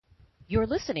You're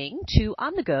listening to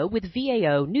On the Go with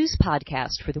VAO News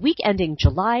Podcast for the week ending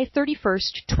July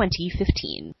 31st,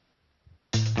 2015.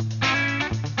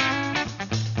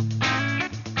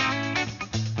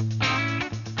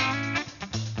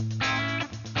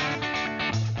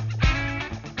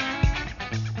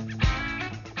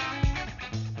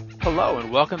 Hello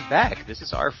and welcome back. This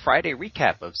is our Friday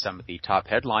recap of some of the top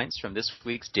headlines from this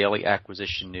week's daily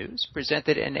acquisition news,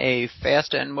 presented in a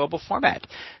fast and mobile format,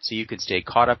 so you can stay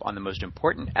caught up on the most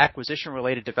important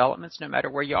acquisition-related developments no matter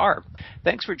where you are.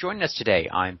 Thanks for joining us today.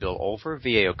 I'm Bill Olver,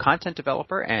 VAO content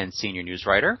developer and senior news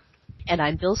writer. And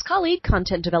I'm Bill's colleague,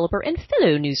 content developer and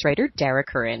fellow news writer, Dara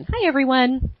Curran. Hi,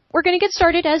 everyone. We're going to get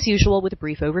started, as usual, with a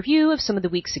brief overview of some of the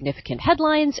week's significant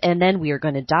headlines, and then we are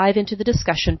going to dive into the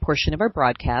discussion portion of our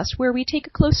broadcast, where we take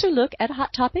a closer look at a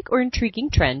hot topic or intriguing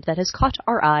trend that has caught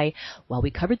our eye while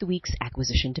we covered the week's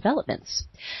acquisition developments.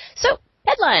 So,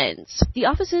 headlines. The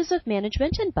Offices of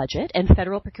Management and Budget and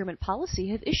Federal Procurement Policy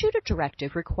have issued a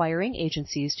directive requiring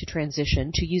agencies to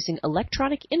transition to using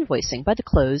electronic invoicing by the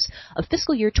close of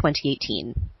fiscal year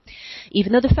 2018.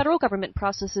 Even though the federal government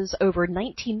processes over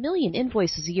 19 million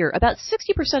invoices a year, about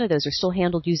 60% of those are still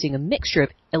handled using a mixture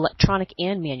of electronic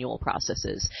and manual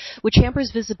processes, which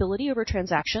hampers visibility over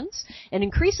transactions and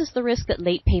increases the risk that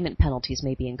late payment penalties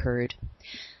may be incurred.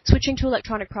 Switching to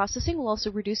electronic processing will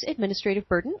also reduce administrative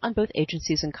burden on both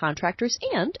agencies and contractors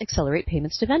and accelerate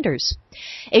payments to vendors.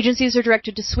 Agencies are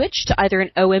directed to switch to either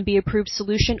an OMB-approved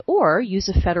solution or use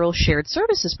a federal shared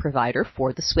services provider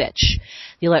for the switch.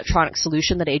 The electronic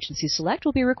solution that agencies select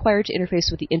will be required to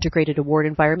interface with the integrated award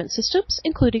environment systems,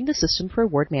 including the System for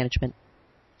Award Management.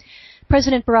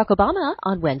 President Barack Obama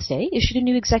on Wednesday issued a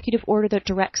new executive order that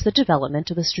directs the development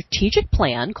of a strategic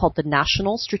plan called the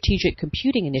National Strategic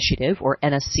Computing Initiative, or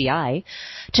NSCI,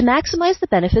 to maximize the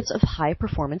benefits of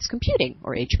high-performance computing,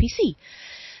 or HPC.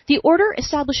 The order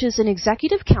establishes an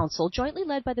executive council jointly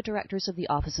led by the directors of the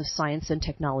Office of Science and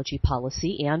Technology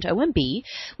Policy and OMB,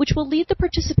 which will lead the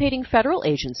participating federal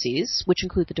agencies, which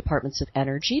include the Departments of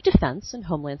Energy, Defense, and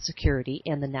Homeland Security,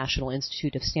 and the National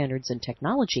Institute of Standards and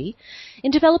Technology, in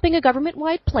developing a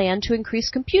government-wide plan to increase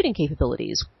computing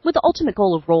capabilities, with the ultimate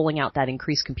goal of rolling out that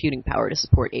increased computing power to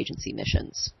support agency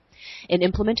missions. An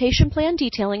implementation plan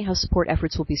detailing how support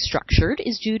efforts will be structured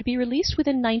is due to be released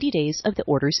within 90 days of the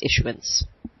order's issuance.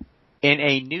 In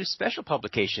a new special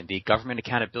publication, the Government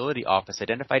Accountability Office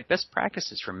identified best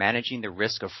practices for managing the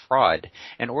risk of fraud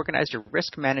and organized a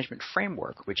risk management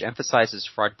framework which emphasizes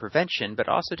fraud prevention but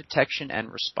also detection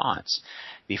and response.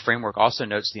 The framework also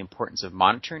notes the importance of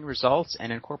monitoring results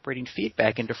and incorporating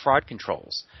feedback into fraud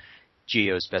controls.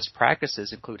 GAO's best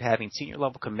practices include having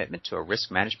senior-level commitment to a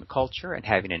risk management culture and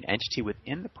having an entity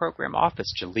within the program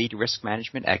office to lead risk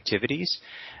management activities,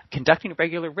 conducting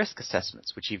regular risk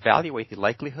assessments which evaluate the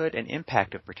likelihood and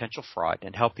impact of potential fraud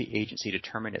and help the agency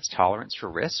determine its tolerance for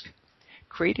risk,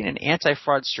 creating an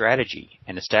anti-fraud strategy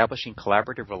and establishing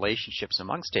collaborative relationships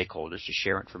among stakeholders to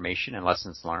share information and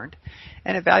lessons learned,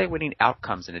 and evaluating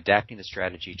outcomes and adapting the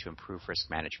strategy to improve risk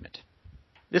management.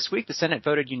 This week, the Senate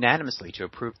voted unanimously to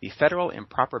approve the Federal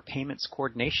Improper Payments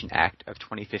Coordination Act of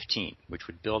 2015, which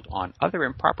would build on other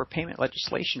improper payment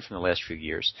legislation from the last few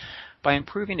years by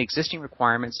improving existing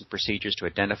requirements and procedures to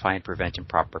identify and prevent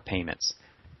improper payments.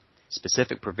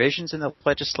 Specific provisions in the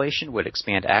legislation would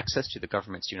expand access to the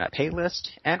government's Do Not Pay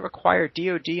list and require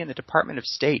DoD and the Department of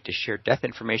State to share death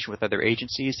information with other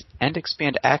agencies and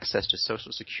expand access to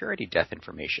Social Security death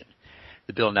information.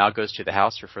 The bill now goes to the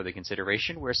House for further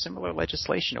consideration, where similar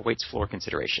legislation awaits floor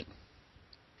consideration.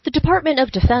 The Department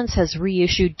of Defense has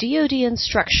reissued DoD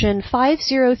Instruction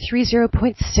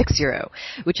 5030.60,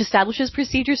 which establishes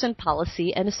procedures and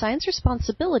policy and assigns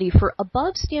responsibility for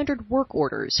above-standard work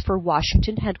orders for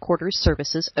Washington headquarters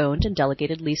services owned and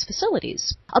delegated lease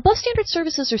facilities. Above-standard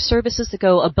services are services that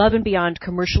go above and beyond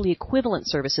commercially equivalent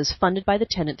services funded by the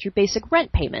tenant through basic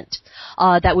rent payment.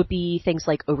 That would be things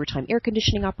like overtime air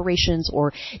conditioning operations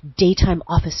or daytime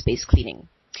office space cleaning.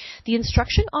 The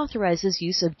instruction authorizes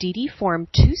use of DD Form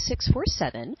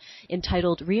 2647,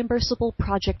 entitled Reimbursable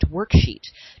Project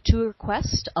Worksheet, to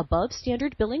request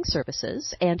above-standard billing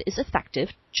services and is effective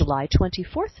July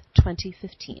 24,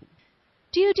 2015.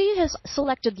 DoD has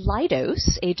selected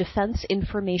Leidos, a defense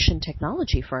information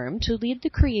technology firm, to lead the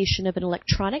creation of an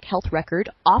electronic health record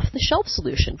off-the-shelf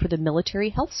solution for the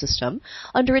military health system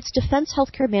under its Defense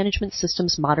Healthcare Management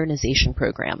Systems Modernization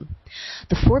Program.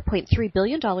 The $4.3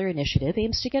 billion initiative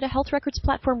aims to get a health records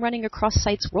platform running across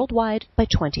sites worldwide by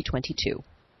 2022.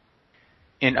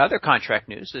 In other contract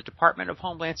news, the Department of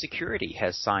Homeland Security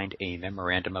has signed a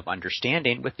Memorandum of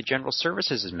Understanding with the General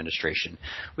Services Administration,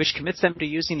 which commits them to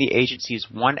using the agency's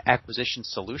One Acquisition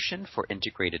Solution for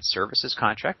Integrated Services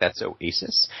contract, that's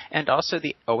OASIS, and also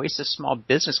the OASIS Small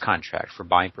Business contract for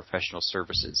buying professional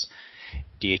services.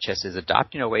 DHS is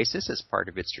adopting OASIS as part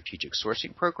of its strategic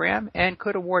sourcing program and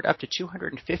could award up to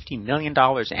 $250 million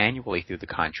annually through the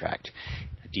contract.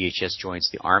 DHS joins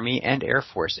the Army and Air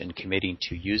Force in committing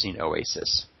to using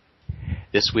OASIS.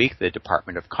 This week, the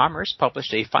Department of Commerce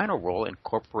published a final rule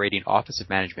incorporating Office of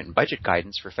Management and Budget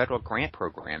guidance for federal grant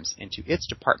programs into its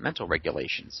departmental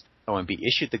regulations. OMB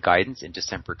issued the guidance in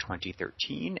December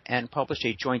 2013 and published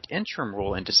a joint interim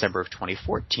rule in December of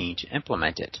 2014 to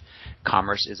implement it.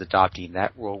 Commerce is adopting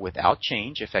that rule without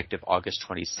change effective August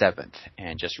 27th,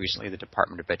 and just recently the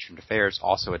Department of Veterans Affairs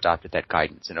also adopted that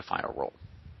guidance in a final rule.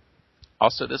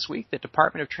 Also this week, the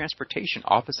Department of Transportation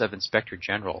Office of Inspector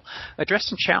General addressed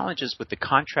some challenges with the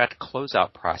contract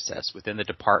closeout process within the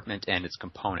department and its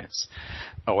components.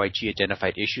 OIG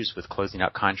identified issues with closing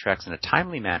out contracts in a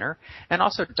timely manner and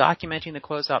also documenting the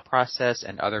closeout process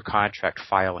and other contract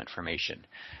file information.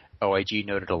 OIG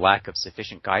noted a lack of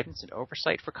sufficient guidance and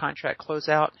oversight for contract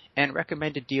closeout and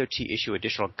recommended DOT issue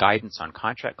additional guidance on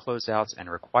contract closeouts and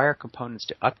require components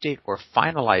to update or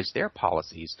finalize their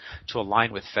policies to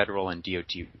align with federal and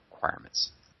DOT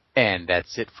requirements. And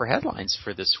that's it for headlines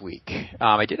for this week.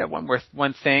 I did have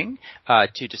one thing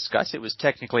to discuss. It was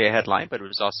technically a headline, but it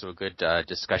was also a good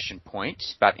discussion point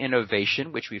about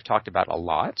innovation, which we've talked about a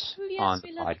lot on the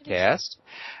podcast.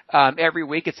 Every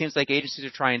week it seems like agencies are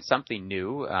trying something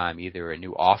new, either a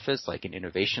new office like an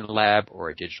innovation lab or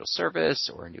a digital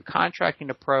service or a new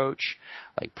contracting approach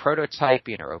like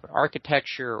prototyping or open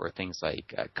architecture or things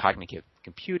like cognitive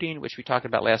computing, which we talked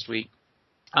about last week.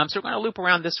 So we're going to loop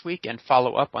around this week and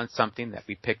follow up on something that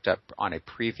we picked up on a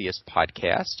previous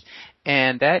podcast,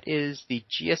 and that is the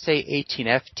GSA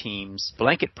 18F team's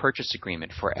blanket purchase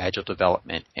agreement for agile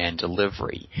development and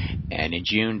delivery. And in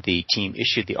June, the team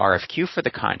issued the RFQ for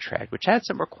the contract, which had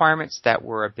some requirements that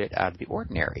were a bit out of the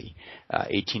ordinary.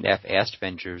 18F asked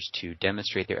vendors to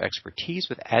demonstrate their expertise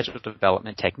with agile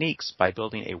development techniques by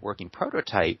building a working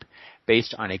prototype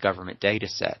based on a government data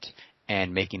set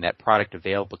and making that product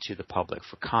available to the public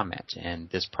for comment. And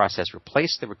this process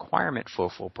replaced the requirement for a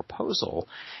full proposal,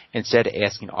 instead of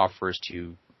asking offerers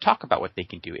to talk about what they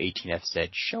can do. 18F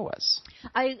said, show us.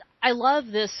 I love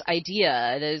this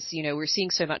idea. There's, we're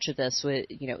seeing so much of this with,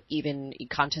 even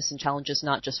contests and challenges,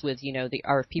 not just with, the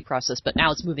RFP process, but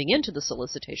now it's moving into the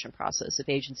solicitation process of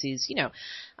agencies,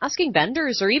 asking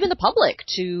vendors or even the public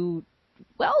to,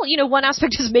 one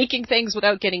aspect is making things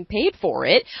without getting paid for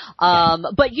it. But, on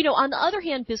the other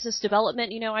hand, business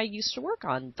development, I used to work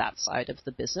on that side of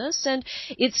the business, and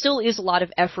it still is a lot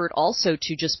of effort also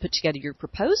to just put together your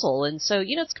proposal. And so,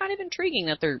 it's kind of intriguing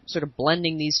that they're sort of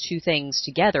blending these two things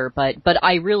together. But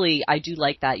I do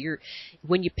like that.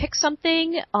 When you pick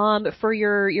something, for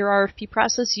your RFP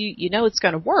process, you know it's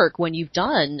going to work when you've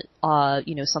done,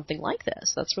 something like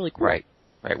this. That's really cool.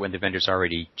 Right, when the vendor's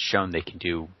already shown they can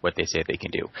do what they say they can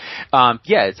do.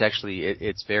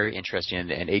 It's very interesting,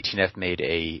 and 18F made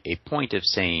a point of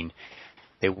saying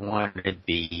they wanted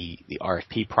the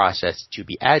RFP process to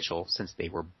be agile since they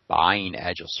were buying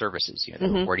agile services. They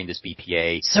were awarding this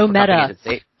BPA. So meta.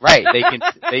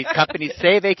 Companies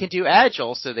say they can do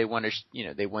agile, so they want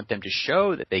to, they want them to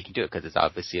show that they can do it because it's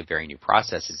obviously a very new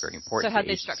process and very important. So how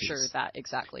did they structure that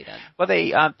exactly then? Well,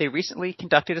 they recently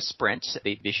conducted a sprint.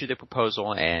 They issued a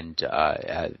proposal and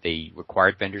they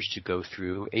required vendors to go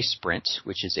through a sprint,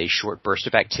 which is a short burst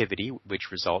of activity, which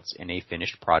results in a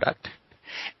finished product.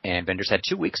 And vendors had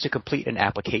 2 weeks to complete an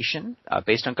application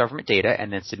based on government data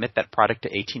and then submit that product to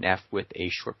 18F with a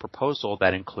short proposal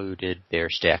that included their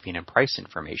staffing and price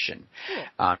information.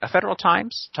 Federal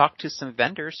Times talked to some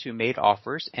vendors who made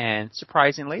offers, and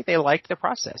surprisingly, they liked the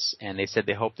process. And they said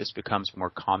they hope this becomes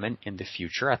more common in the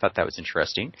future. I thought that was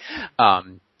interesting.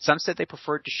 Some said they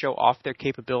preferred to show off their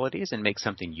capabilities and make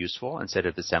something useful instead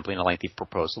of assembling a lengthy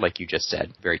proposal, like you just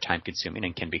said, very time-consuming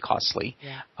and can be costly.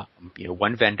 Yeah.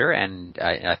 One vendor, and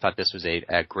I thought this was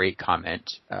a great comment,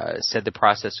 said the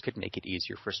process could make it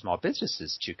easier for small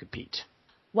businesses to compete.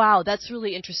 Wow, that's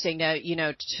really interesting. Now,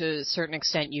 to a certain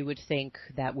extent, you would think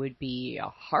that would be a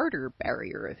harder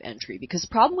barrier of entry because the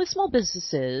problem with small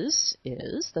businesses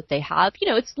is that they have,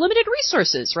 it's limited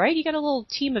resources, right? You got a little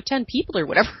team of 10 people or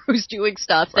whatever who's doing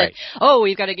stuff that,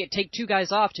 we've got to take 2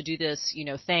 guys off to do this,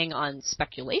 thing on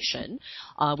speculation,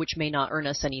 which may not earn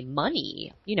us any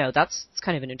money. It's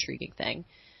kind of an intriguing thing.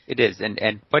 It is.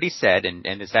 And what he said,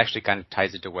 and this actually kind of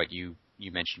ties into what you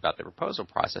you mentioned about the proposal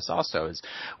process also is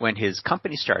when his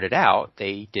company started out,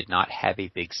 they did not have a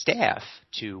big staff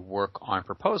to work on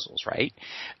proposals, right?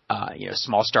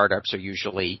 Small startups are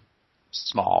usually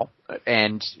small,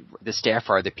 and the staff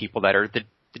are the people that are the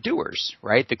doers,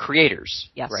 right? The creators,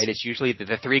 yes. Right? It's usually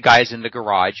the three guys in the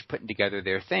garage putting together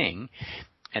their thing.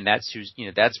 And that's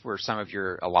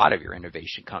where a lot of your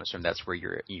innovation comes from. That's where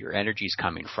your energy is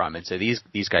coming from. And so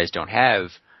these guys don't have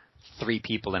three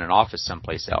people in an office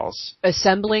someplace else.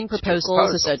 Assembling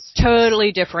proposals is a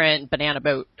totally different banana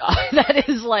boat. That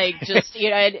is like just,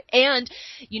 and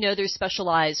there's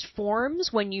specialized forms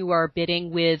when you are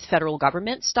bidding with federal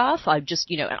government stuff. I'm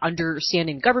just,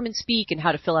 understanding government speak and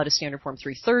how to fill out a standard form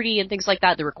 330 and things like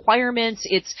that. The requirements,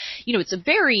 it's a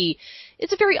very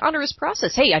onerous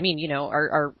process. Hey, I mean,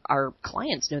 our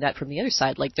clients know that from the other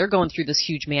side. Like, they're going through this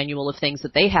huge manual of things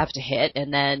that they have to hit,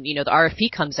 and then, the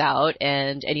RFP comes out,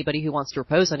 and anybody who wants to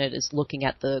propose on it is looking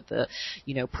at the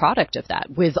product of that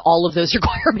with all of those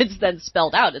requirements then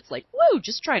spelled out. It's like, whoa,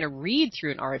 just trying to read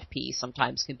through an RFP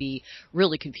sometimes can be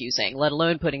really confusing, let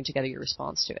alone putting together your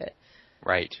response to it.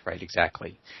 Right,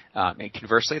 exactly. And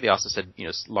conversely, they also said,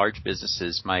 large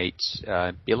businesses might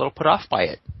be a little put off by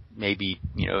it. Maybe,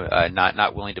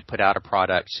 not willing to put out a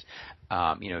product,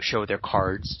 show their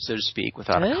cards, so to speak,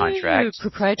 without a contract.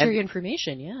 Proprietary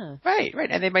information, yeah. Right.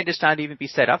 And they might just not even be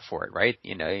set up for it, right?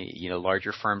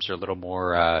 Larger firms are a little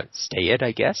more staid,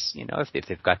 I guess. If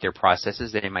they've got their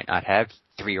processes, they might not have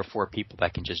 3 or 4 people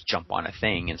that can just jump on a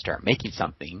thing and start making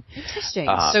something. Interesting.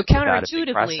 So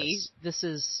counterintuitively, this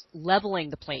is leveling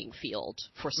the playing field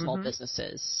for small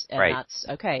businesses. And right. That's,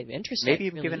 okay, interesting. Maybe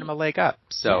even giving them a leg up.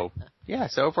 So,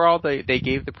 so overall, they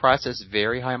gave the process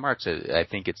very high marks. I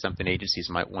think it's something agencies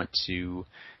might want to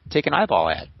take an eyeball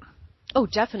at. Oh,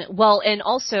 definitely. Well, and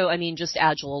also, I mean, just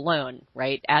Agile alone,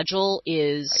 right? Agile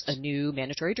is a new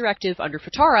mandatory directive under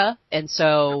FITARA, and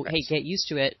so, hey, get used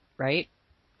to it, right?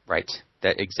 Right.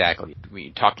 That exactly.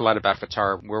 We talked a lot about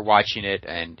FITARA. We're watching it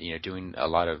and doing a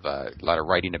lot of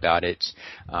writing about it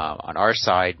on our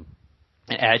side.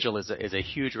 And Agile is a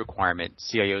huge requirement.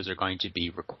 CIOs are going to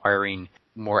be requiring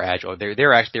more Agile.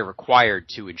 They're required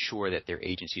to ensure that their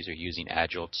agencies are using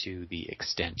Agile to the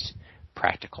extent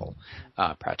practicable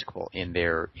in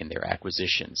their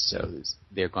acquisitions. So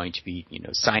they're going to be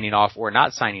signing off or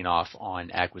not signing off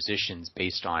on acquisitions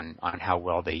based on how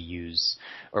well they use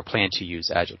or plan to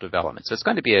use Agile development. So it's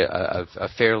going to be a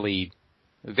fairly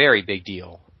very big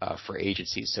deal for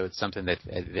agencies. So it's something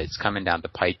that's coming down the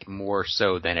pike more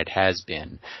so than it has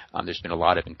been. There's been a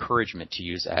lot of encouragement to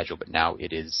use Agile, but now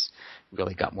it is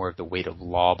really got more of the weight of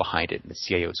law behind it, and the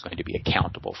CIO is going to be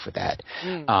accountable for that.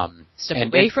 Step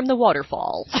away from the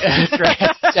waterfall. That's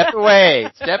right.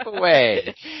 Step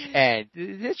away. And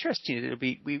it's interesting.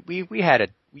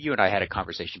 You and I had a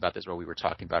conversation about this while we were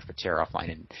talking about FITARA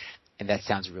offline, and that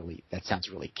sounds really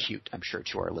cute, I'm sure,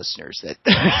 to our listeners that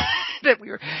that we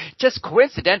were just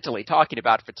coincidentally talking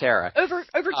about FITARA over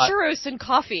churros and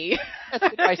coffee. That's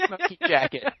a nice smoky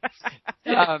jacket.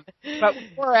 But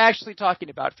we're actually talking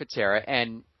about FITARA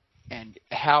and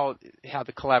how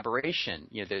the collaboration,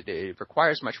 it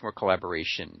requires much more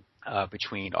collaboration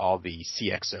between all the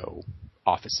CXO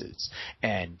offices.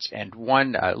 And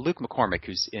one, Luke McCormick,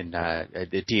 who's in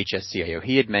the DHS CIO,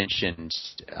 he had mentioned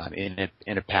in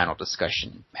a panel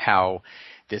discussion how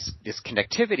this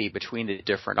connectivity between the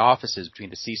different offices, between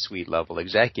the C-suite level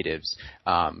executives,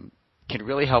 can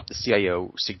really help the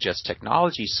CIO suggest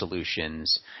technology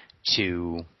solutions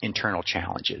to internal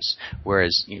challenges.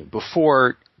 Whereas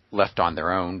before, left on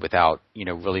their own without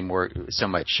really so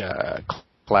much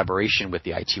collaboration with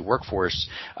the IT workforce,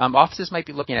 offices might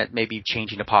be looking at maybe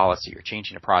changing a policy or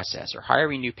changing a process or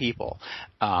hiring new people.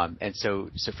 And so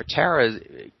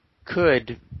FITARA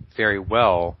could very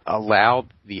well allow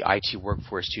the IT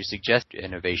workforce to suggest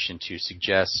innovation, to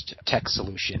suggest tech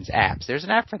solutions, apps. There's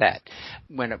an app for that.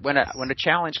 When a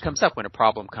challenge comes up, when a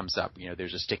problem comes up,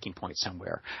 there's a sticking point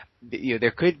somewhere.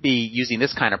 There could be, using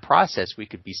this kind of process, we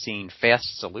could be seeing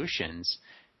fast solutions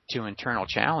to internal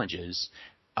challenges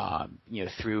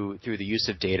through the use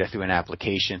of data, through an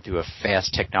application, through a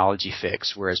fast technology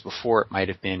fix, whereas before it might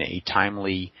have been a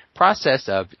timely process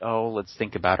of, let's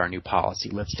think about our new policy.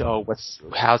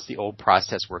 How's the old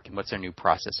process working? What's our new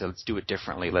process? So let's do it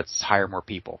differently. Let's hire more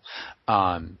people.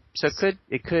 So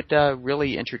it could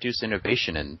really introduce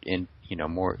innovation and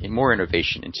more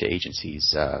innovation into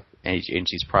agencies'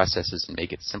 processes and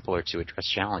make it simpler to address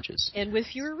challenges. And with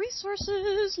fewer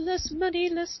resources, less money,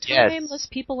 less time, less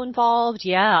people involved.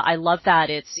 Yeah, I love that.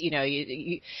 It's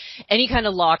any kind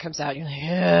of law comes out, you're like,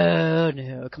 oh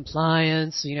no,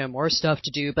 compliance, more stuff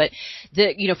to do. But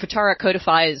FITARA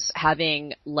codifies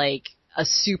having a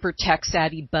super tech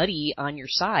savvy buddy on your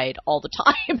side all the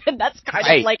time, and that's kind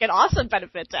of like an awesome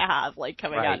benefit to have, like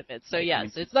coming out of it. So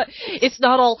yes, it's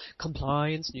not all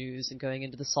compliance news and going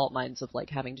into the salt mines of like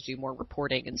having to do more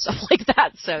reporting and stuff like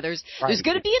that. So there's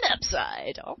going to be an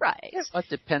upside. All right. Yes, well, it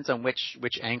depends on which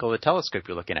angle of the telescope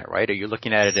you're looking at, right? Are you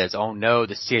looking at it as, oh no,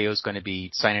 the CIO is going to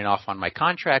be signing off on my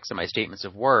contracts and my statements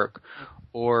of work,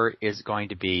 or is it going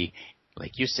to be,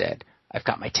 like you said, I've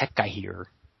got my tech guy here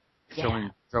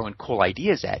throwing cool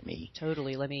ideas at me.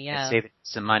 Totally. Let me save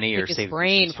some money or save his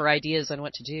brain for ideas on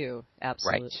what to do.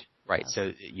 Absolutely. Right.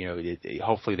 So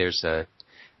hopefully there's a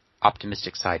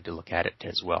optimistic side to look at it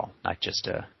as well, not just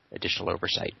additional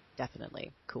oversight.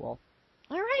 Definitely. Cool.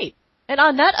 All right. And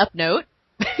on that up note.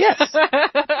 Yes.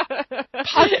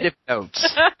 Positive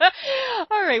notes.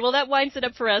 All right. Well, that winds it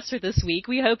up for us for this week.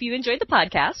 We hope you enjoyed the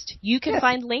podcast. You can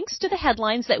find links to the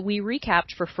headlines that we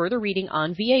recapped for further reading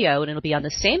on VAO, and it'll be on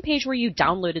the same page where you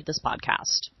downloaded this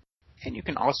podcast. And you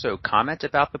can also comment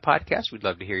about the podcast. We'd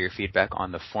love to hear your feedback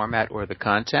on the format or the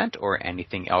content or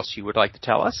anything else you would like to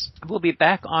tell us. We'll be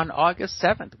back on August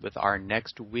 7th with our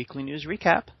next weekly news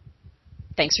recap.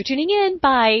 Thanks for tuning in.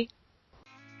 Bye.